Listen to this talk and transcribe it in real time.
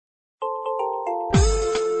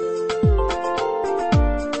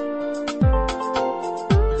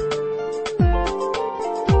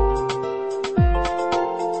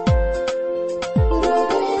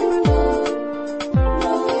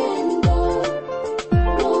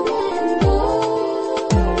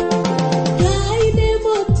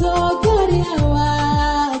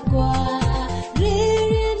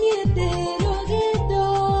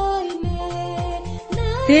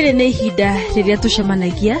rĩrĩ nĩ ihinda rĩrĩa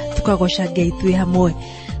tũcemanagia tukagoca Ngai twĩ hamwe,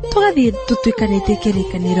 tugathiĩ tũtuĩkanĩte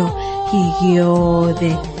kĩrĩkanĩro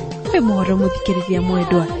gĩothe. Kwĩ mũhoro mũthikĩrĩria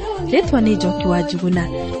mwendwa, rĩtwa nĩ Njoki wa Njuguna,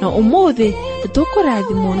 na ũmũthĩ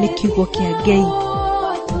tũkũrathimwo nĩ kiugo kĩa Ngai.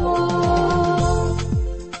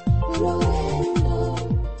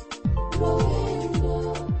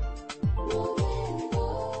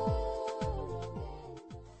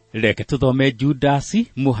 Reke tuthome Judasi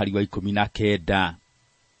mũhari wa 19.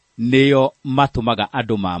 Nĩo matumaga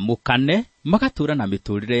andũ mamũkane, magatũra na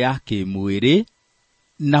mĩtũrĩre ya kĩmwĩrĩ,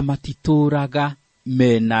 na matitũraga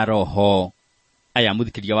mena roho. Aya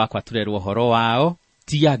mũthikĩrĩria wakwa turerwo horo wao,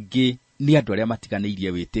 ti angĩ nĩ andũ arĩa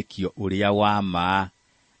matiganĩirie wĩtĩkio ũrĩa wa ma.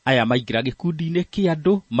 Aya maingĩra gĩkundi-inĩ kĩa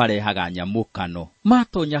andũ marehaga nyamũkano,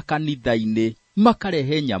 matonya kanitha-inĩ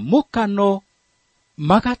makarehe nyamũkano,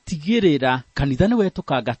 magatigĩrĩra kanitha nĩ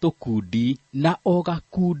wetũkanga tũkundi na o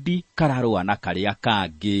gakundi kararũa na karĩa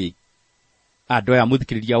kangĩ. Andũ aya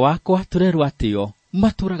mũthikĩrĩria wakwa turerwo atĩo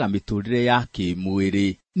matũraga mĩtũrĩre ya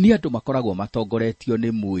kĩmwĩrĩ, nĩ andũ makoragwo matongoretio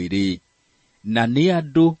nĩ mwĩrĩ, na nĩ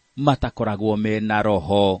andũ matakoragwo mena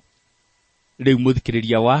roho. Rĩu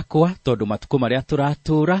mũthikĩrĩria wakwa, tondũ matukũ marĩa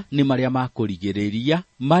tũratũra nĩ marĩa makũrigĩrĩria,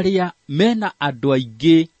 marĩa mena andũ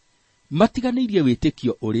aingĩ matiganĩirie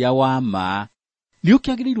wĩtĩkio ũrĩa wa ma, nĩ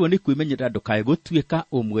ũkĩagĩrĩirwo nĩ kwĩmenyerera ndũkae gũtuĩka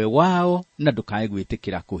ũmwe wao na ndũkae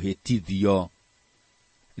gwĩtĩkĩra kũhĩtithio.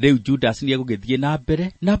 Rĩu Judas nĩ egũgĩthiĩ na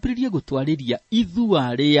mbere na ambĩrĩrie gũtwarĩria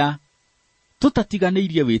ithua rĩa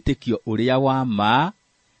tũtatiganĩirie wĩtĩkio ũrĩa wa ma,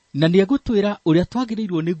 na nĩ egũtwĩra ũrĩa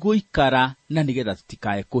twagĩrĩirwo nĩ gũikara na nĩgetha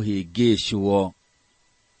tũtikae kũhĩngĩcwo.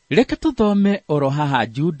 Reke tũthome oro haha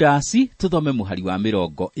Judasi, tũthome mũhari wa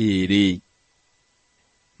 20.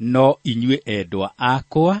 No inyuĩ endwa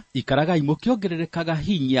akwa, ikaragai mũkĩongererekaga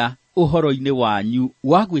hinya ũhoro-inĩ wanyu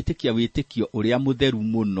wa gwĩtĩkia wĩtĩkio ũrĩa mũtheru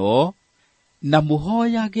mũno, na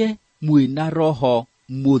mũhoyage mwĩna roho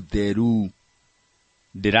mũtheru.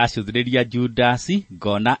 Ndĩracũthĩrĩria Judasi,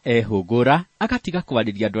 ngona ehũgũra, agatiga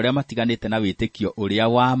kwarĩria andũ arĩa matiganĩte na wĩtĩkio ũrĩa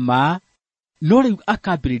wa ma, no rĩu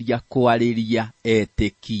akambĩrĩria kwarĩria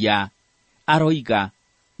etĩkia. Aroiga,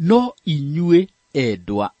 no inyuĩ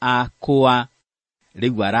endwa akwa.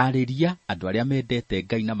 Rĩu ararĩria andũ arĩa mendete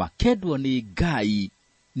Ngai na makendwo nĩ Ngai,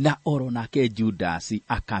 na oro nake Judasi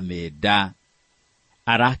akamenda.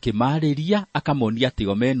 Arakĩmarĩria akamonia atĩ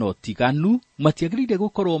o mena ũtiganu, matiagĩrĩire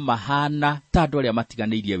gũkorwo mahana ta andũ arĩa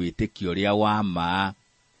matiganĩirie wĩtĩkio ũrĩa wa ma.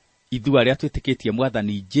 Ithua rĩa twĩtĩkĩtie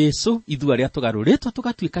Mwathani Jesũ, ithua rĩa tũgarũrĩtwo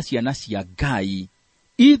tũgatuĩka ciana cia Ngai,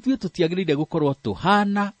 ithuĩ tũtiagĩrĩire gũkorwo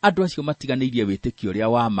tũhana andũ acio matiganĩirie wĩtĩkio ũrĩa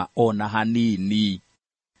wa ma ona hanini.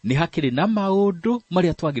 Nĩ hakĩrĩ na maũndũ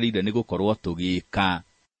marĩa twagĩrĩire nĩ gũkorwo tũgĩka.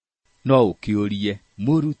 No ũkĩũrie,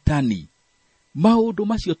 mũrutani, maũndũ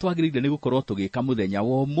macio twagĩrĩire nĩ gũkorwo tũgĩka mũthenya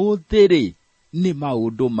wa ũmũthĩ nĩ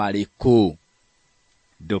maũndũ marĩkũ?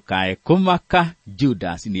 Ndũkae kũmaka,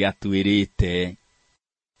 Judas nĩ atwĩrĩte.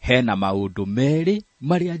 Hena maũndũ merĩ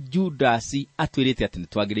marĩa Judas atwĩrĩte atĩ nĩ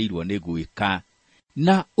twagĩrĩirwo nĩ gwĩka.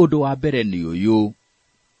 Na ũndũ wa mbere nĩ ũyũ: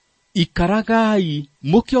 ikaragai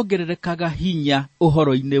mũkĩongererekaga hinya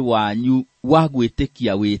ũhoro-inĩ wanyu wa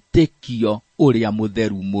gwĩtĩkia wĩtĩkio ũrĩa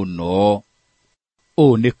mũtheru mũno.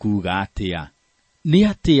 Ũũ nĩ kuuga atĩa?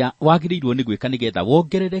 Nĩ atĩa wagĩrĩirwo nĩ gwĩka nĩgetha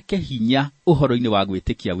wongerereke hinya ũhoro-inĩ wa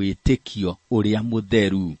gwĩtĩkia wĩtĩkio ũrĩa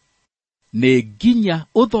mũtheru? Nĩ nginya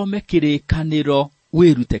ũthome kĩrĩkanĩro,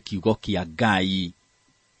 wĩrute kiugo kĩa Ngai.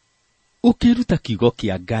 Ũkĩruta kiugo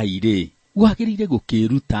kĩa Ngai-rĩ, wagĩrĩire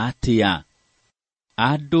gũkĩruta atĩa?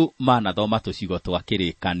 Andũ manathoma tũcigo twa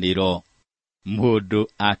kĩrĩkanĩro. Mũndũ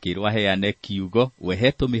akĩrwo aheane kiugo, wehe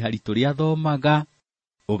tũmĩhari tũrĩa athomaga,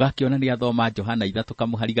 ũgakĩona nĩ athoma Johana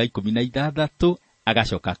 3:16,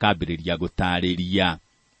 agacoka akambĩrĩria gũtarĩria.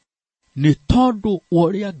 Nĩ tondũ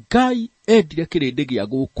ũrĩa Ngai endire kĩrĩndĩ gĩa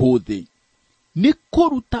gũkũ thĩ, nĩ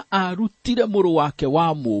kũruta arutire mũrũ wake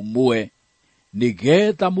wa mũmwe,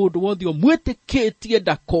 nĩgetha mũndũ wothe ũmwĩtĩkĩtie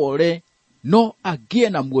ndakore, no agĩe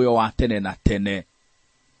na muoyo wa tene na tene.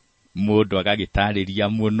 Mũndũ agagĩtarĩria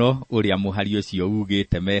mũno ũrĩa mũhari ũcio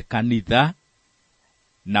ugĩte me kanitha,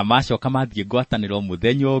 na macoka mathiĩ ngwatanĩro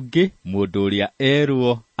mũthenya ũngĩ, mũndũ ũrĩa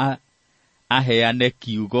erwo aheane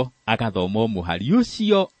kiugo agathoma mũhari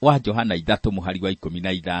ũcio wa Johana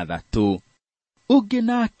 3:16. Ũngĩ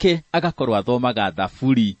nake agakorwo athomaga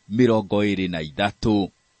Thaburi 23.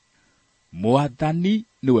 Mwathani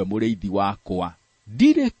nĩwe mũrĩithi wakwa,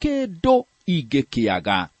 ndirĩ kĩndũ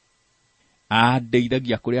ingĩkĩaga.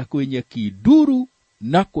 Andeithagia kũrĩa kwĩ nyeki nduru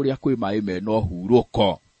na kũrĩa kwĩ maaĩ mena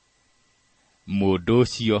ũhurũko. Mũndũ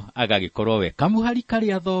ũcio agagĩkorwo we kamũhari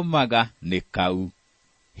karĩa athomaga nĩ kau.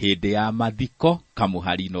 Hĩndĩ ya mathiko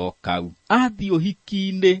kamũhari no kau. Athiĩ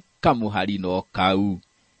ũhiki-inĩ kamũhari no kau.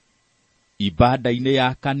 ibada-inĩ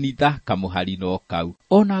ya kanitha kamũhari no kau,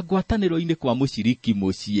 ona ngwatanĩro-inĩ kwa mũciriki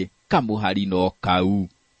mũciĩ kamũhari no kau.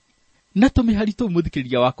 Na tũmĩhari tũu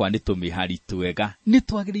mũthikĩrĩria wakwa nĩ tũmĩhari twega, nĩ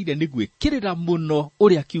twagĩrĩire nĩ gwĩkĩrĩra mũno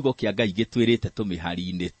ũrĩa kiugo kĩa Ngai gĩtwĩrĩte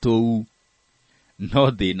tũmĩhari-inĩ tũu. No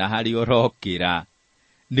thĩna harĩ orokĩra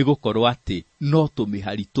nĩ gũkorwo atĩ no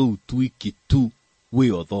tũmĩhari tũu twiki tu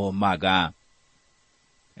we othomaga.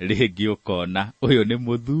 Rĩngĩ ũkona ũyũ nĩ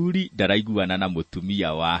mũthuri ndaraiguana na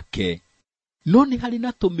mũtumia wake, no nĩ harĩ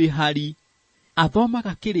na tũmĩhari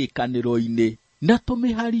athomaga kĩrĩkanĩro-inĩ, na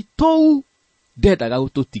tũmĩhari tũu ndendaga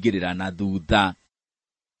gũtũtigĩrĩra na thutha.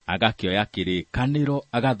 Agakĩoya kĩrĩkanĩro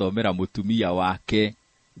agathomera mũtumia wake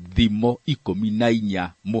Thimo 14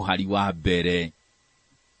 mũhari wa mbere.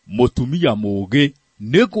 Mũtumia mũũgĩ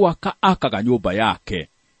nĩ gwaka akaga nyũmba yake,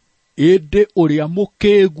 ĩndĩ ũrĩa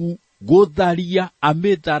mũkĩĩgu gũtharia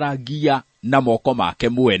amĩtharagia na moko make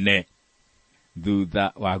mwene.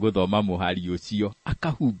 Thutha wa gũthoma mũhari ũcio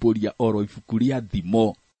akahumbũria oro ibuku rĩa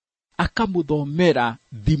Thimo, akamũthomera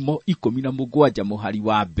Thimo 17 mũhari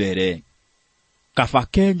wa mbere. Kaba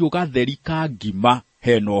kenyũ gatheri ka ngima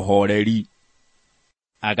hena ũhoreri.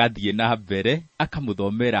 Agathiĩ na mbere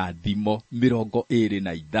akamũthomera Thimo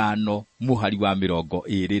 25 mũhari wa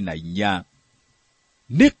 24.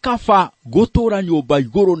 Nĩ kaba gũtũũra nyũmba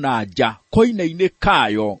igũrũ na nja koine-inĩ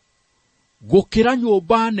kayo, gũkĩra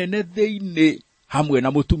nyũmba nene thĩinĩ hamwe na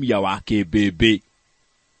mũtumia wa kĩmbĩmbĩ.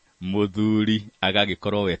 Mũthuri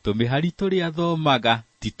agagĩkorwo we tũmĩhari tũrĩa athomaga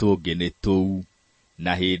ti tũngĩ nĩ tũu,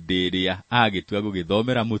 na hĩndĩ ĩrĩa agĩtua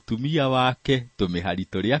gũgĩthomera mũtumia wake tũmĩhari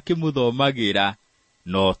tũrĩa akĩmũthomagĩra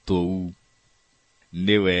no tũu.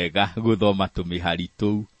 Nĩ wega gũthoma tũmĩhari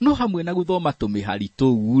tũu, no hamwe na gũthoma tũmĩhari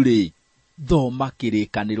tũu-rĩ, thoma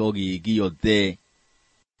kĩrĩkanĩro gĩothe.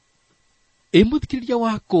 Mũthikĩrĩria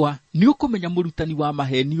wakwa, nĩ ũkũmenya mũrutani wa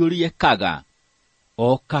maheni ũrĩa ekaga.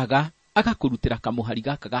 Okaga agakũrutĩra kamũhari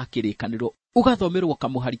gaka ga kĩrĩkanĩro, ũgathomerwo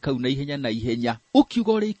kamũhari kau na ihenya,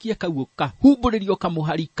 ũkiuga ũrĩkie kau ũkahumbũrĩrio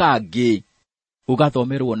kamũhari kangĩ,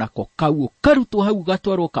 ũgathomerwo nako kau, ũkarutwo hau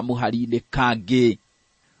gatwarwo kamũhari-inĩ kangĩ,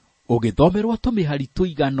 ũgĩthomerwo tũmĩhari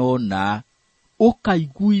tũigana ũna,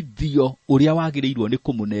 ũkaiguithio ũrĩa wagĩrĩirwo nĩ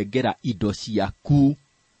kũmũnengera indo ciaku,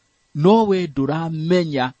 no we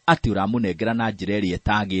ndũramenya atĩ ũramũnengera na njĩra ĩrĩa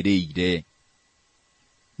ĩtagĩrĩire.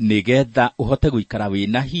 Nĩgetha ũhote gũikara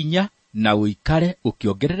wĩna hinya na ũikare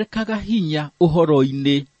ũkĩongererekaga hinya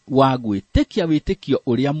ũhoro-inĩ wa gwĩtĩkia wĩtĩkio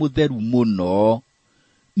ũrĩa mũtheru mũno,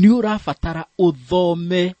 nĩ ũrabatara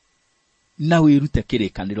ũthome na wĩrute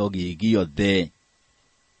kĩrĩkanĩro gĩothe.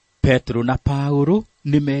 Petro na Paulo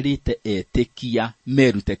nĩmerĩte etĩkia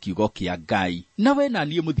merute kiugo kĩa Ngai. Na we na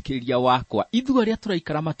niĩ mũthikĩrĩria wakwa, ithuĩ arĩa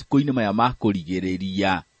tũraikara matukũ-inĩ maya ma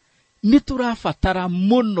kũrigĩrĩria, nĩ tũrabatara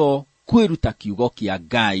mũno kwĩruta kiugo kĩa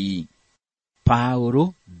Ngai.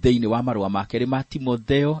 Paulo thĩinĩ wa marũa make ma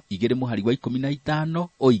Timotheo 2:15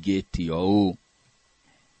 oigĩte ũũ: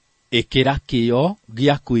 ĩkĩra kĩo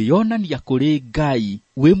gĩa kwĩyonania kũrĩ Ngai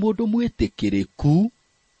wĩ mũndũ mwĩtĩkĩrĩku,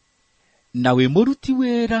 na wĩ mũruti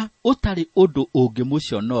wĩra ũtarĩ ũndũ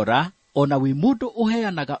ũngĩmũconora, ona wĩ mũndũ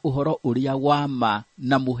ũheanaga ũhoro ũrĩa wa ma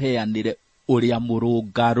na mũheanĩre ũrĩa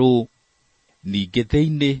mũrũngarũ. Ningĩ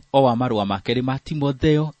thĩinĩ o wa marũa make ma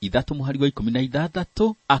Timotheo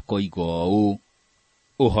 3:16 akoiga ũũ: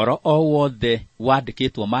 ũhoro o wothe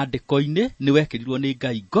wandĩkĩtwo maandĩko-inĩ nĩ wekĩrirwo nĩ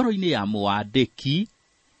Ngai ngoro-inĩ ya mũandĩki,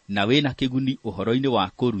 na wĩna kĩguni ũhoro-inĩ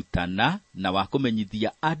wa kũrutana na wa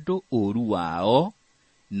kũmenyithia andũ ũũru wao,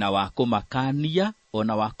 na wa kũmakania,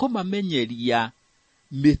 ona wa kũmamenyeria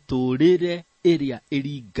mĩtũũrĩre ĩrĩa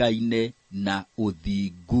ĩringaine na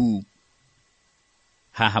ũthingu.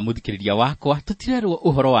 Haha mũthikĩrĩria wakwa, tũtirerwo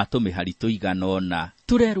ũhoro wa tũmĩhari tũigana ũna,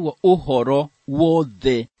 tũrerwo ũhoro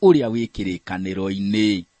wothe ũrĩa wĩ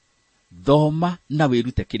kĩrĩkanĩro-inĩ. Thoma na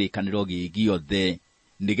wĩrute kĩrĩkanĩro gĩothe,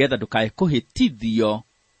 nĩgetha ndũkae kũhĩtithio.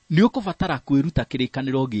 Nĩ ũkũbatara kwĩruta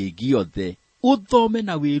kĩrĩkanĩro gĩothe, ũthome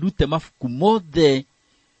na wĩrute mabuku mothe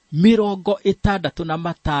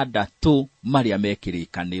 66 marĩa me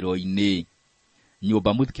kĩrĩkanĩro-inĩ.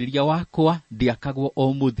 Nyũmba mũthikĩrĩria wakwa ndĩakagwo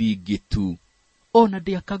o mũthingi tu, ona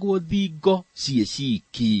ndĩakagwo thingo ciĩ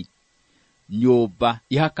ciki. Nyũmba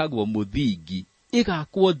yakagwo mũthingi,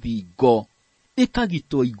 ĩgakwo thingo,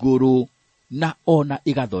 ĩkagitwo igũrũ, na ona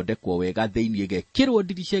ĩgathondekwo wega thĩinĩ, ĩgekĩrwo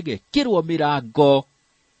ndirica, ĩgekĩrwo mĩrango,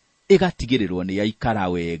 ĩgatigĩrĩrwo nĩ yaikara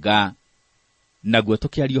wega. Naguo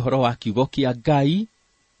tũkĩaria ũhoro wa kiugo kĩa Ngai,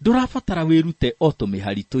 ndũrabatara wĩrute o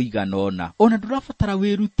tũmĩhari tũigana ũna, ona ndũrabatara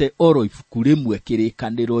wĩrute oro ibuku rĩmwe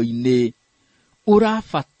kĩrĩkanĩro-inĩ.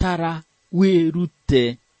 Ũrabatara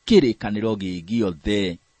wĩrute kĩrĩkanĩro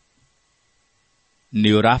gĩothe.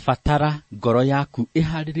 Nĩ ũrabatara ngoro yaku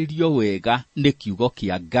ĩharĩrĩrio wega nĩ kiugo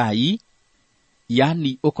kĩa Ngai,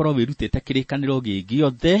 yani ũkorwo wĩrutĩte kĩrĩkanĩro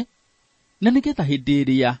gĩothe, na nĩgetha hĩndĩ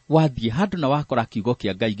ĩrĩa wathiĩ handũ na wakora kiugo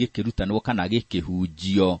kĩa Ngai gĩkĩrutanwo kana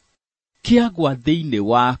gĩkĩhunjio, kĩagwa thĩinĩ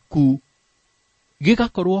waku,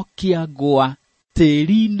 gĩgakorwo kĩagwa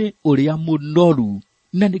tĩri-inĩ ũrĩa mũnoru,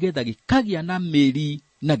 na nĩgetha gĩkagĩa na mĩri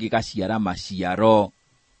na gĩgaciara maciaro.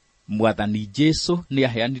 Mwathani Jesũ nĩ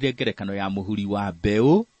aheanire ngerekano ya mũhuri wa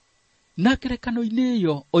mbeũ, na ngerekano-inĩ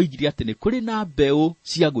ĩyo oigire atĩ nĩ kũrĩ na mbeũ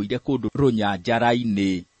ciagũire kũndũ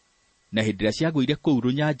rũnyanjara-inĩ, na hĩndĩ ĩrĩa ciagũire kũu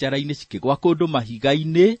rũnyanjara-inĩ cikĩgwa kũndũ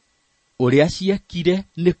mahiga-inĩ, ũrĩa ciekire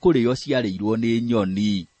nĩ kũrĩo ciarĩirwo nĩ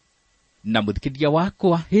nyoni. Na mũthikĩrĩria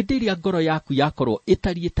wakwa, hĩndĩ ĩrĩa ngoro yaku yakorwo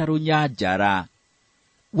ĩtariĩ ta rũnyanjara,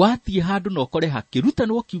 wathiĩ handũ na ũkore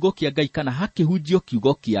hakĩrutanwo kiugo kĩa Ngai kana hakĩhunjio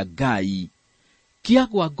kiugo kĩa Ngai,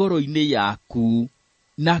 kĩagwa ngoro-inĩ yaku,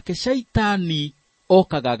 nake Shaitani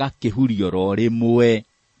okaga agakĩhurio ro rĩmwe.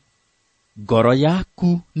 Ngoro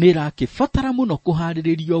yaku nĩ ĩrakĩbatara mũno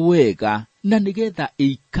kũharĩrĩrio wega, na nĩgetha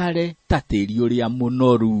ĩikare ta tĩri ũrĩa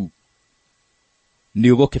mũnoru. Nĩ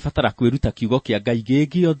ũgũkĩbatara kwĩruta kiugo kĩa Ngai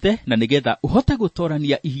gĩothe, na nĩgetha ũhote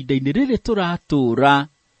gũtorania ihinda-inĩ rĩrĩ tũratũũra,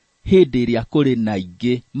 hĩndĩ ĩrĩa kũrĩ na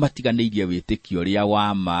ingĩ matiganĩirie wĩtĩkio ũrĩa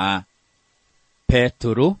wa ma.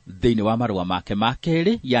 Petro thĩinĩ wa marũa make ma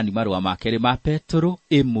kerĩ, yani marũa ma kerĩ ma Petro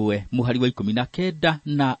 1 mũhari wa 19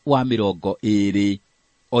 na wa 20,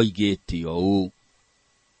 oigĩte ũũ: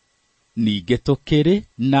 ningĩ tũkĩrĩ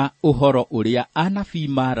na ũhoro ũrĩa anabii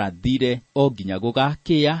marathire o nginya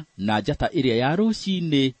gũgakĩa, na njata ĩrĩa ya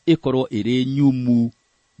rũciinĩ ĩkorwo ĩrĩ nyumu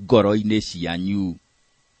ngoro-inĩ cianyu.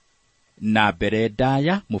 Na mbere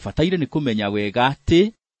ndaya mũbataire nĩ kũmenya wega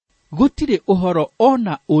atĩ gũtirĩ ũhoro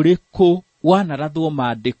ona ũrĩkũ wanarathwo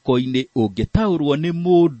maandĩko-inĩ ũngĩtaũrwo nĩ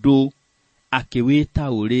mũndũ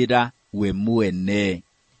akĩwĩtaũrĩra we mwene.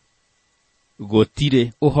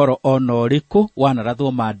 Gũtirĩ ũhoro ona ũrĩkũ wanarathwo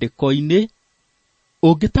maandĩko-inĩ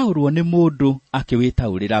ũngĩtaũrwo nĩ mũndũ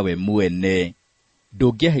akĩwĩtaũrĩra we mwene.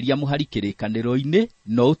 Ndũngĩeheria mũhari kĩrĩkanĩro-inĩ,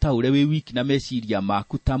 no ũtaũre wĩ wiki na meciria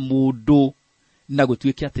maku ta mũndũ, na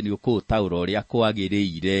gũtuĩke atĩ nĩ ũkũũtaũra ũrĩa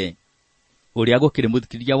kwagĩrĩire. Ũrĩa gũkĩrĩ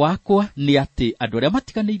mũthikĩrĩria wakwa nĩ atĩ andũ arĩa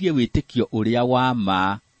matiganĩirie wĩtĩkio ũrĩa wa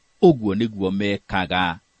ma, ũguo nĩguo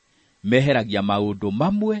mekaga. Meheragia maũndũ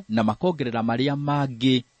mamwe na makongerera marĩa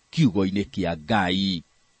mangĩ kiugo-inĩ kĩa Ngai.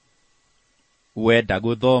 Wenda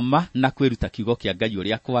gũthoma na kwĩruta kiugo kĩa Ngai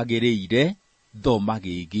ũrĩa kwagĩrĩire, thoma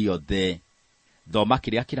gĩothe. Thoma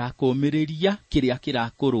kĩrĩa kĩrakũũmĩrĩria, kĩrĩa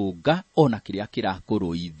kĩrakũrũnga, ona kĩrĩa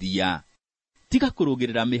kĩrakũrũithia. Tiga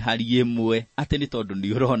kũrũgĩrĩra mĩhari ĩmwe atĩ nĩ tondũ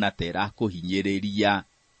nĩ ũrona ta ĩrakũhinyĩrĩria.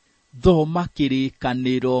 Thoma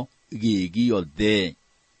kĩrĩkanĩro gĩothe.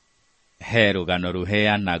 He rũgano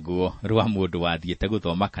rũheanagwo rwa mũndũ wathiĩte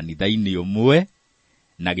gũthoma kanitha-inĩ ũmwe,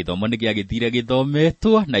 na gĩthomo nĩ gĩagĩthire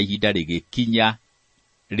gĩthometwo na ihinda rĩgĩkinya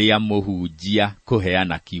rĩa mũhunjia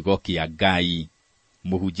kũheana kiugo kĩa Ngai.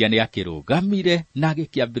 Mũhunjia nĩ akĩrũgamire na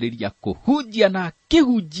agĩkĩambĩrĩria kũhunjia na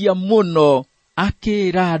akĩhunjia mũno,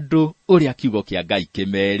 akĩra andũ ũrĩa kiugo kĩa Ngai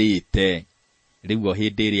kĩmerĩte. Rĩu o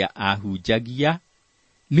hĩndĩ ĩrĩa ahunjagia,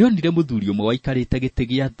 nĩonire mũthuri ũmwe waikarĩte gĩtĩ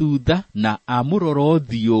gĩa thutha na amũrora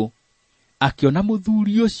ũthiũ, akĩona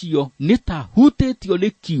mũthuri ũcio nĩ ta hutĩtio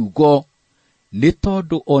nĩ kiugo, nĩ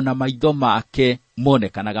tondũ ona maitho make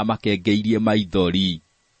monekanaga makengeirie maithori.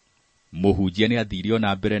 Mũhunjia nĩ athire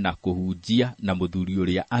na mbere na kũhunjia, na mũthuri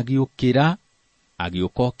ũrĩa agĩũkĩra,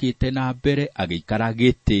 agĩũka okĩte na mbere, agĩikara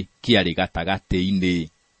gĩtĩ kĩarĩ gatagatĩ-inĩ.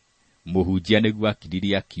 Mũhunjia nĩguo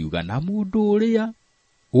akiririe akiuga, na mũndũ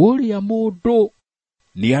ũrĩa mũndũ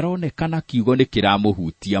nĩ aronekana kiugo nĩ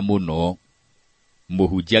kĩramũhutia mũno.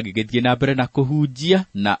 Mũhunjia agĩgĩthiĩ na mbere na kũhunjia,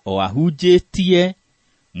 na o ahunjĩtie,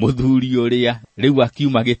 mũthuri ũrĩa rĩu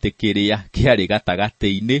akiuma gĩtĩ kĩrĩa kĩarĩ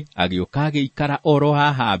gatagatĩ-inĩ, agĩũka agĩikara oro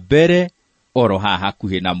haha mbere, oro haha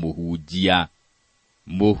hakuhĩ na mũhunjia.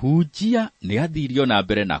 Mũhunjia nĩ athirio na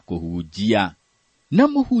mbere na kũhunjia, na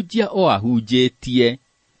mũhunjia o ahunjĩtie,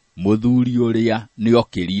 mũthuri ũrĩa nĩ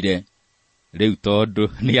okĩrire. Rĩu tondũ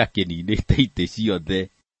nĩ akĩninĩte itĩ ciothe,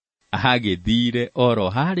 agĩthire oro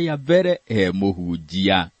harĩa mbere he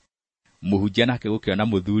mũhunjia. Mũhunjia nake gũkĩona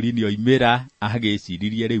mũthuri nĩ oimĩra,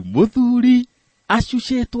 agĩciririe rĩu mũthuri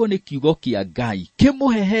acucĩtwo nĩ kiugo kĩa Ngai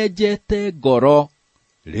kĩmũhehenjete ngoro.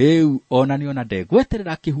 Rĩu ona nĩona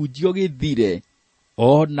ndegweterera kĩhunjio gĩthire,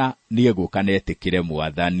 ona nĩ egũka netĩkĩre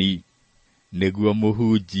Mwathani. Nĩguo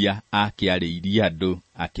mũhunjia akĩarĩirie andũ,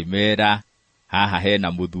 akĩmera, haha hena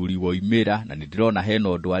mũthuri woimĩra, na nĩndĩrona hena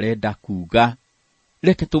ũndũ arenda kuuga,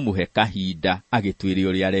 reke tũmũhe kahinda agĩtwĩre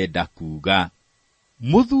ũrĩa arenda kuuga.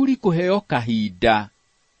 Mũthuri kũheo kahinda,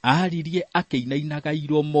 aririe akĩinainaga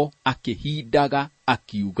iromo, akĩhindaga,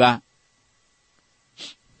 akiuga,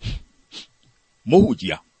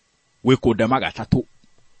 mũhunjia, wikundema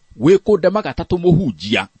gatatũ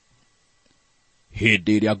mũhunjia.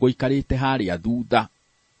 Hĩndĩ ĩrĩa ngũikarĩte harĩa thutha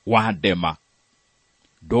wa ndema,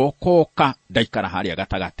 ndokoka ndaikara harĩa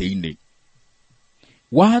gatagatĩ-inĩ.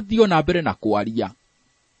 Wathio na mbere na kwaria,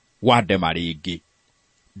 wa ndema rĩngĩ,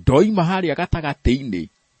 ndoima harĩa gatagatĩ-inĩ,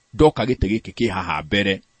 ndoka gĩtĩ gĩkĩ kĩ haha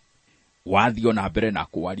mbere. Wathio na mbere na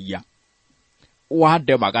kwaria, wa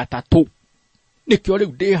ndema gatatũ, nĩkĩo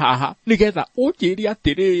rĩu ndĩ haha nĩgetha ũnjĩre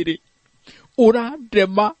atĩrĩrĩ,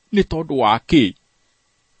 ũrandema nĩ tondũ wa kĩ?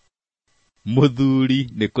 Mũthuri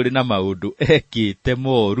nĩ kũrĩ na maũndũ ekĩte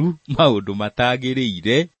moru, maũndũ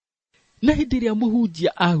matagĩrĩire, na hĩndĩ ĩrĩa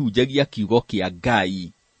mũhunjia ahunjagia kiugo kĩa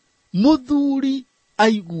Ngai, mũthuri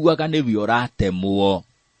aiguaga nĩwe ũratemwo.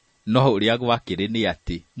 No ũrĩa gwakĩrĩ nĩ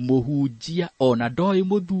atĩ mũhunjia ona ndoĩ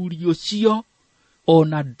mũthuri ũcio,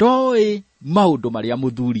 ona ndoĩ maũndũ marĩa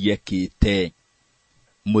mũthuri ekĩte.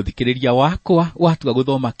 Mũthikĩrĩria wakwa, watua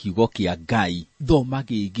gũthoma kiugo kĩa Ngai, thoma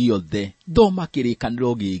gĩgĩothe, thoma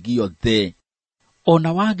kĩrĩkanĩro gĩgĩothe.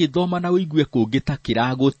 Ona wagĩthoma na wĩigue kũngĩ ta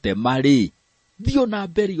kĩragũtema-rĩ, thiĩ na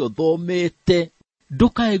mbere ũthomete.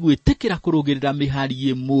 Ndũkae gwĩtĩkĩra kũrũgĩrĩra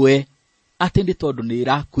mĩhari ĩmwe atĩ nĩ tondũ nĩ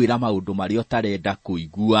ĩrakwĩra maũndũ marĩa ũtarenda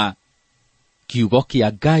kũigua. Kiugo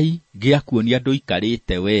kĩa Ngai gĩakuonia andũ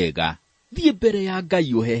ikarĩte wega, thiĩ mbere ya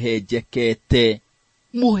Ngai ũhehenjekete,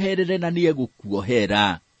 mũherere na nĩ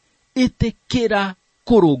egũkuohera. Ĩtĩkĩra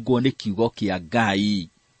kũrũngwo nĩ kiugo kĩa Ngai.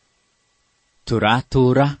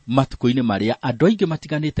 Tũratũra matukũ-inĩ marĩa andũ aingĩ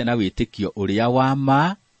matiganĩte na wĩtĩkio ũrĩa wa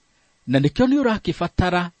ma, na nĩkĩo nĩ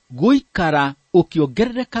ũrakĩbatara gũikara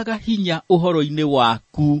ũkĩongererekaga hinya ũhoro-inĩ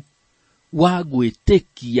waku wa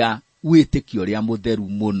gwĩtĩkia wĩtĩkio ũrĩa mũtheru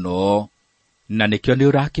mũno. Na nĩkĩo nĩ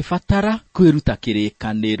ũrakĩbatara kwĩruta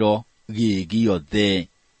kĩrĩkanĩro gĩgĩothe.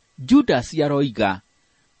 Judas aroiga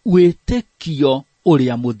wĩtĩkio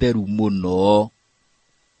ũrĩa mũtheru mũno.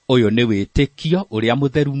 Ũyũ nĩ wĩtĩkio ũrĩa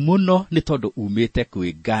mũtheru mũno nĩ tondũ umĩte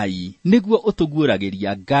kwĩ Ngai, nĩguo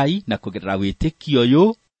ũtũguũragĩria Ngai, na kũgerera wĩtĩkio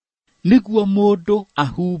ũyũ nĩguo mũndũ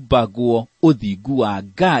ahumbagwo ũthingu wa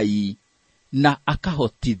Ngai na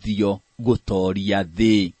akahotithio gũtooria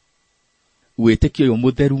thĩ. Wĩtĩkio ũyũ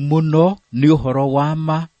mũtheru mũno nĩ ũhoro wa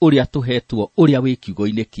ma ũrĩa tũhetwo ũrĩa wĩ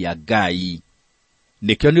kiugo-inĩ kĩa Ngai.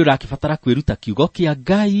 Nĩkĩo nĩ ũrakĩbatara kwĩruta kiugo kĩa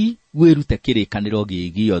Ngai, wĩrute kĩrĩkanĩro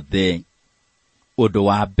gĩgĩothe. Ũndũ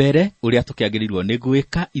wa mbere ũrĩa tũkĩagĩrĩirwo nĩ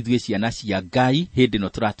gwĩka ithuĩ ciana cia Ngai hĩndĩ ĩno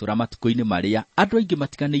tũratũra matukũ-inĩ marĩa andũ aingĩ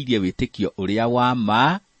matiganĩirie wĩtĩkio ũrĩa wa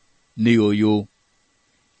ma nĩ ũyũ: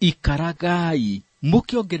 ikaragai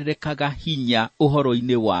mũkĩongererekaga hinya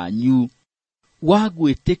ũhoro-inĩ wanyu wa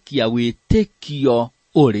gwĩtĩkia wĩtĩkio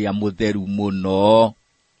ũrĩa mũtheru mũno.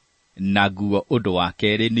 Naguo ũndũ wa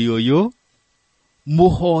kerĩ nĩ ũyũ: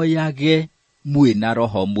 mũhoyage mwĩna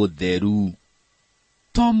Roho Mũtheru.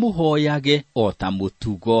 To mũhoyage o ta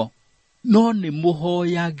mũtugo, no nĩ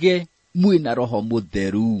mũhoyage mwĩna Roho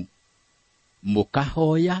Mũtheru.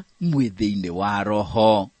 Mũkahoya mwĩ thĩinĩ wa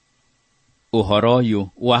Roho. Ũhoro ũyũ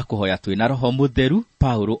wa kũhoya twĩna Roho Mũtheru,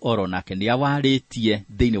 Paulo oro nake nĩ awarĩtie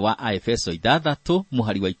thĩinĩ wa Aefeso 6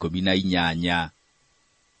 mũhari wa 18.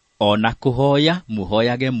 Ona kũhoya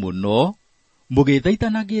mũhoyage mũno,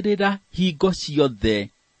 mũgĩthaithanagĩrĩra hingo ciothe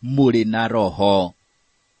mũrĩ na Roho.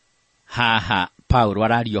 Haha Paulo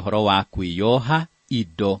araria ũhoro wa kwĩyoha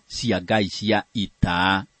indo cia Ngai cia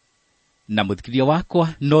ita. Na mũthikĩrĩria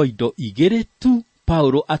wakwa, no indo igĩrĩ tu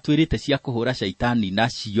Paulo atwĩrĩte cia kũhũra shaitani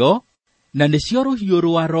nacio, na nĩcio rũhiũ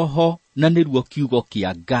rwa Roho, na nĩruo kiugo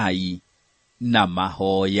kĩa Ngai na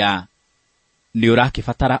mahoya. Nĩ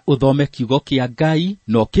ũrakĩbatara ũthome kiugo kĩa Ngai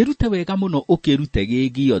na ũkĩrute wega mũno, ũkĩrute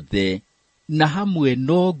gĩgĩothe, na hamwe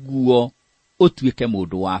noguo ũtuĩke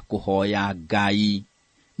mũndũ wa kũhoya Ngai.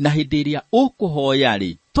 Na hĩndĩ ĩrĩa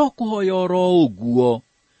ũkũhoya-rĩ, to kũhoya oro ũguo,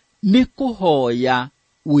 nĩ kũhoya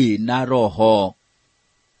wĩna Roho.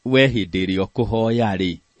 We hĩndĩ ĩrĩa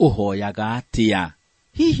ũkũhoya-rĩ, ũhoyaga atĩa?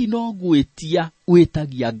 Hihi no gwĩtia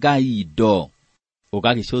wĩtagia Ngai indo,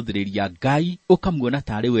 ũgagĩcũthĩrĩria Ngai ũkamuona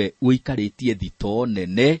tarĩ we ũikarĩtie thito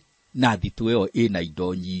nene, na thito ĩyo ĩna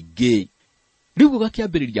indo nyingĩ. Rĩu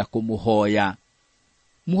ũgakĩambĩrĩria kũmũhoya: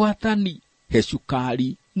 Mwathani, he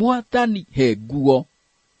cukari; Mwathani, he nguo;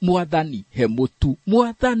 Mwathani, he mũtu;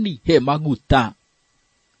 Mwathani, he maguta;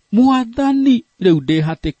 Mwathani, rĩu ndĩ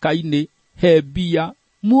hatĩka-inĩ, he mbia;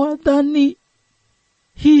 Mwathani.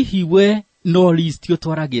 Hihi we no list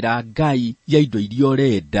ũtwaragĩra Ngai ya indo iria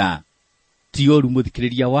ũrenda? Ti ũru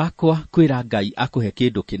mũthikĩrĩria wakwa kwĩra Ngai akũhe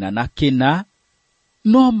kĩndũ kĩna na kĩna,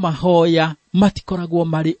 no mahoya matikoragwo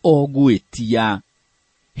marĩ o gwĩtia.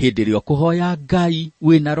 Hĩndĩ ĩrĩa ũkũhoya Ngai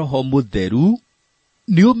wĩna Roho Mũtheru,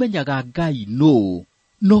 nĩ ũmenyaga Ngai nũũ,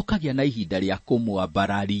 na ũkagĩa na ihinda rĩa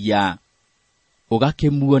kũmwambararia.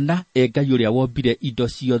 Ũgakĩmuona Ngai ũrĩa wombire indo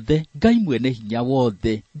ciothe, Ngai mwene hinya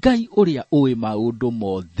wothe, Ngai ũrĩa ũĩ maũndũ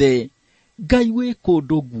mothe, Ngai wĩ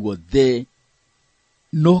kũndũ guothe.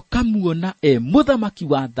 No kamuona mũthamaki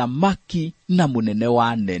wa thamaki na mũnene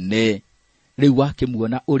wa nene. Rĩu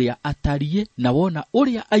wakĩmuona ũrĩa atariĩ na wona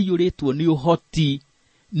ũrĩa aiyũrĩtwo nĩ ũhoti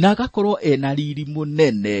na agakorwo na riri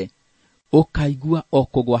mũnene, ũkaigua o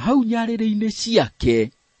kũgwa hau nyarĩrĩ-inĩ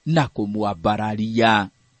ciake na kũmwambararia.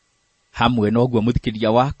 Hamwe noguo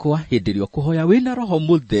mũthikĩrĩria wakwa, hĩndĩ ĩrĩa ũkũhoya wĩna Roho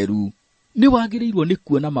Mũtheru, nĩ wagĩrĩirwo nĩ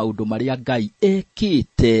kuona maũndũ marĩa Ngai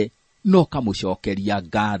ekĩte no kamũcokeria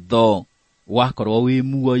ngatho. Wakorwo wĩ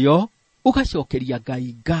muoyo, ũgacokeria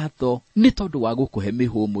Ngai ngatho nĩ tondũ wa gũkũhe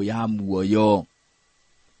mĩhũmũ ya muoyo.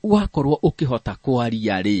 Wakorwo ũkĩhota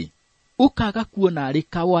kwaria-rĩ, ũkaga kuona arĩ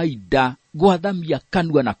kawaida gwathamia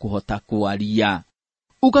kanua na kũhota kwaria,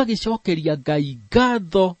 ũgagĩcokeria Ngai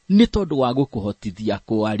ngatho nĩ tondũ wa gũkũhotithia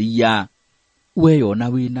kwaria. Weyona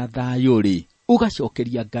wĩna thayũ-rĩ,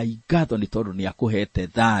 ũgacokeria Ngai ngatho nĩ tondũ nĩ akũhete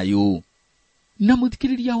thayũ. Na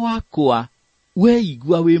mũthikĩrĩria wakwa,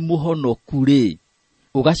 weigua wĩ mũhonoku-rĩ,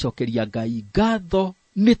 ũgacokeria Ngai ngatho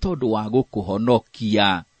nĩ tondũ wa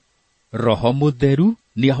gũkũhonokia. Roho Mũtheru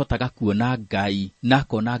nĩ ahotaga kuona Ngai na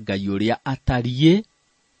akona Ngai ũrĩa atariĩ,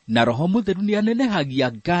 na Roho Mũtheru nĩ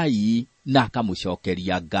anenehagia Ngai na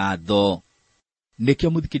akamũcokeria ngatho. Nĩkĩo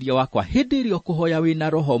mũthikĩrĩria wakwa, hĩndĩ ĩrĩa ũkũhoya wĩna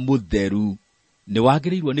Roho Mũtheru, nĩ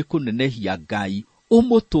wagĩrĩirwo nĩ kũnenehia Ngai,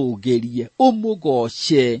 ũmũtũgĩrie,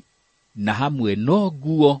 ũmũgoce, na hamwe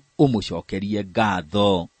noguo ũmũcokerie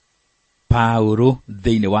ngatho. Paulo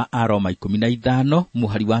thĩinĩ wa Aroma 15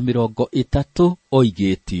 mũhari wa 30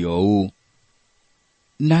 oigĩte ũũ: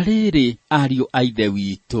 Na rĩrĩ, ariũ a Ithe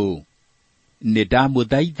witũ, nĩ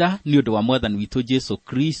ndamũthaitha nĩ ũndũ wa Mwathani witũ Jesu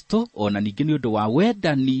Kristo, ona ningĩ nĩ ũndũ wa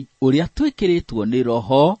wendani ũrĩa twĩkĩrĩtwo nĩ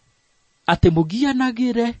Roho, atĩ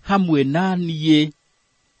mũgianagĩre hamwe na niĩ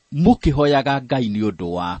mũkĩhoyaga Ngai nĩ ũndũ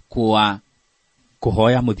wakwa.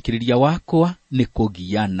 Kũhoya, mũthikĩrĩria wakwa, nĩ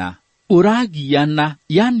kũgiana. Ũragiana,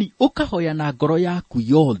 yani ũkahoya na ngoro yaku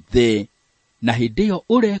yothe, na hĩndĩ ĩyo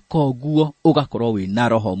ũreka ũguo ũgakorwo wĩna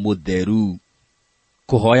Roho Mũtheru.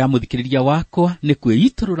 Kũhoya, mũthikĩrĩria wakwa, nĩ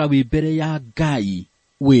kwĩitũrũra wĩ mbere ya Ngai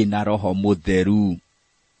wĩna Roho Mũtheru.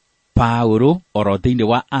 Paulo oro thĩinĩ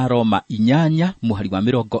wa Aroma 8 mũhari wa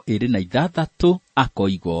 26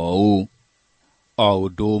 akoiga ũũ: O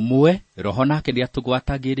ũndũ ũmwe, Roho nake nĩ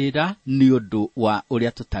atũgwatagĩrĩra nĩ ũndũ wa ũrĩa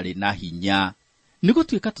tũtarĩ na hinya, nĩ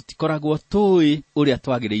gũtuĩka tũtikoragwo tũĩ ũrĩa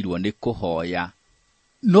twagĩrĩirwo nĩ kũhoya.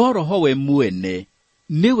 No Roho we mwene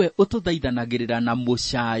nĩwe ũtũthaithanagĩrĩra na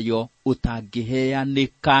mũcayo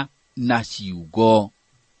ũtangĩheanĩka na ciugo.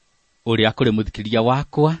 Ũrĩa kũrĩ, mũthikĩrĩria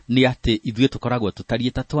wakwa, nĩ atĩ ithuĩ tũkoragwo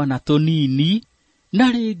tũtariĩ ta twana tũnini,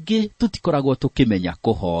 na rĩngĩ tũtikoragwo tũkĩmenya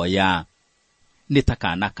kũhoya. Nĩ ta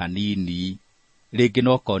kana kanini, rĩngĩ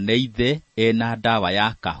no kone ithe ena ndawa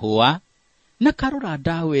ya kahũa, na karora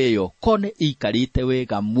ndawa ĩyo kone ĩikarĩte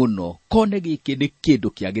wega mũno, kone gĩkĩ nĩ kĩndũ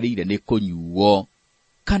kĩagĩrĩire nĩ kũnyuo,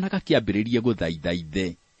 kana gakĩambĩrĩrie gũthaitha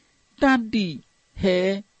ithe: Dadi,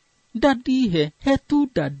 he tu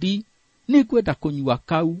dadi, nĩ ngwenda kũnyua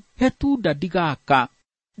kau, he tu dadi gaka,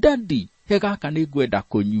 dadi, he gaka nĩ ngwenda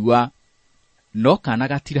kũnyua. No kana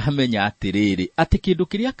gatiramenya atĩrĩrĩ, atĩ kĩndũ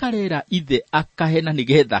kĩrĩa karera ithe akahe na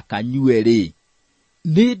nĩgetha kanyue-rĩ,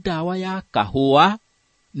 nĩ ndawa ya kahũa,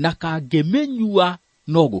 na kangĩmenyua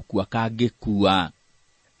no gũkua kangĩkua.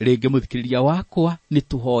 Rĩngĩ, mũthikĩrĩria wakwa, nĩ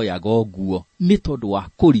tũhoyaga ũguo nĩ tondũ wa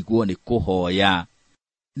kũrigwo nĩ kũhoya.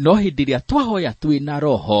 No hĩndĩ ĩrĩa twahoya twĩna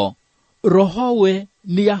Roho, Roho we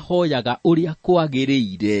nĩ ahoyaga ũrĩa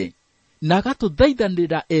kwagĩrĩire, na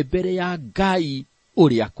agatũthaithanĩra mbere ya Ngai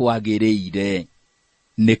ũrĩa kwagĩrĩire.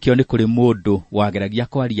 Nĩkĩo nĩ kũrĩ mũndũ wageragia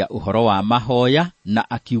kwaria ũhoro wa mahoya na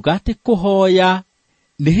akiuga atĩ kũhoya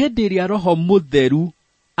nĩ hĩndĩ ĩrĩa Roho Mũtheru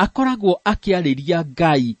akoragwo akĩarĩria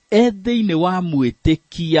Ngai thĩinĩ wa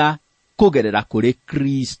mwĩtĩkia kũgerera kũrĩ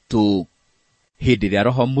Kristo. Hĩndĩ ĩrĩa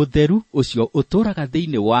Roho Mũtheru ũcio ũtũũraga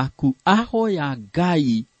thĩinĩ waku ahoya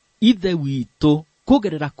Ngai Ithe witũ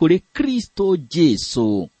kũgerera kũrĩ Kristo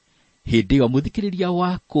Jesu, hĩndĩ ĩyo, mũthikĩrĩria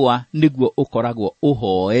wakwa, nĩguo ũkoragwo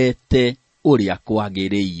ũhoete ũrĩa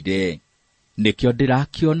kwagĩrĩire. Nĩkĩo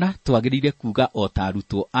ndĩrakĩona twagĩrĩire kuga o ta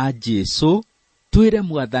arutwo a Jesu, twĩre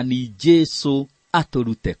Mwathani Jesu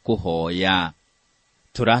atũrute kũhoya.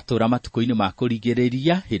 Tũratũũra matukũ-inĩ ma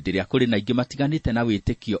kũrigĩrĩria, hĩndĩ ĩrĩa kũrĩ na ingĩ matiganĩte na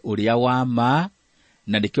wĩtĩkio ũrĩa wa ma,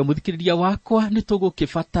 na nĩkĩo, mũthikĩrĩria wakwa, nĩ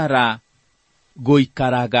tũgũkĩbatara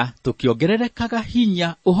gũikaraga tũkĩongererekaga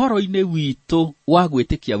hinya ũhoro-inĩ witũ wa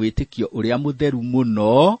gwĩtĩkia wĩtĩkio ũrĩa mũtheru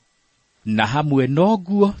mũno, na hamwe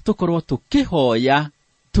noguo tũkorwo tũkĩhoya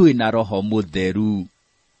twĩna Roho Mũtheru.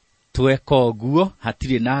 tweka ũguo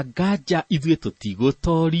hatirĩ na nganja ithuĩ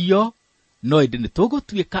tũtigũtorio, no ĩndĩ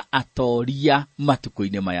nĩtũgũtuĩka atoria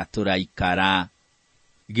matukũ-inĩ maya tũraikara.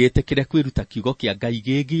 Gĩtĩkĩre kwĩruta kiugo kĩa Ngai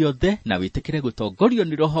gĩgĩothe na wĩtĩkĩre gũtongorio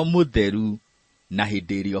nĩ Roho Mũtheru, na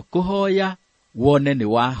hĩndĩ ĩrĩa ũkũhoya wone nĩ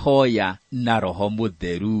wahoya na Roho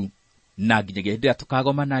Mũtheru. Na nginyagia hĩndĩ ĩrĩa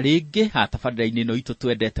tũkagomana rĩngĩ hatabarĩra-inĩ ĩno itũ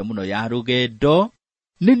twendete mũno ya rũgendo,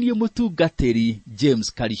 nĩ niĩ mũtungatĩri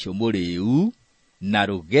James Karicio Mũrĩu, na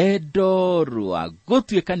rũgendo rwa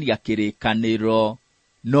gũtuĩkania kĩrĩkanĩro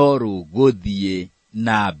no rũgũthiĩ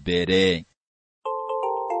na mbere.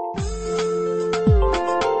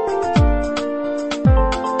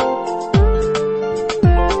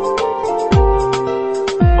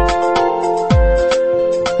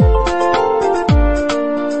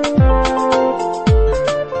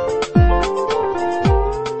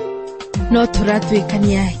 No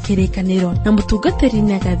turatuĩkania kĩrĩkanĩro na mũtungatĩri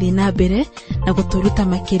nĩ agathiĩ na mbere na gũtũruta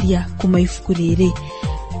makĩria kuma ibuku rĩrĩ.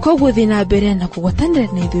 Koguo thiĩ na mbere na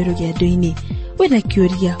kũgwatanĩra na ithuĩ rũgendo-inĩ. Wĩna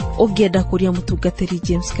kĩũria ũngĩenda kũria mũtungatĩri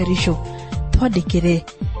James Karicio, twandĩkĩre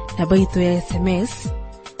namba itũ ya SMS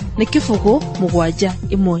nĩ 716 4 5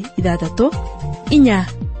 9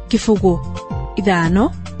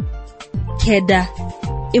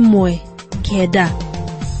 1 9.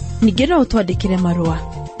 Ningĩ no twandĩkĩre marũa.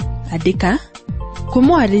 Andika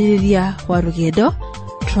kũmwarĩrĩria wa rũgendo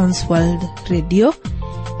Transworld Radio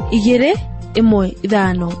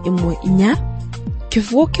 21514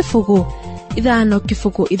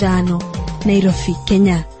 505 Nairobi,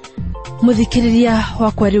 Kenya. Mũthikĩrĩria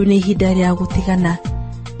wakwa rĩu nĩ ihinda rĩa gũtigana,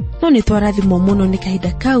 no nĩ twarathimwo mũno nĩ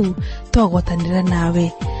kahinda kau twagwatanĩra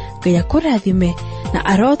nawe. Ngai akũrathime na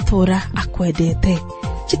arotũra akwendete.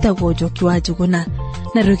 Njĩtagwo Njoki wa Njũgũna,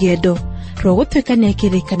 na rũgendo rwa gũtuĩkania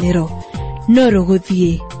kĩrĩkanĩro no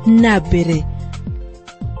rũgũthiĩ na mbere.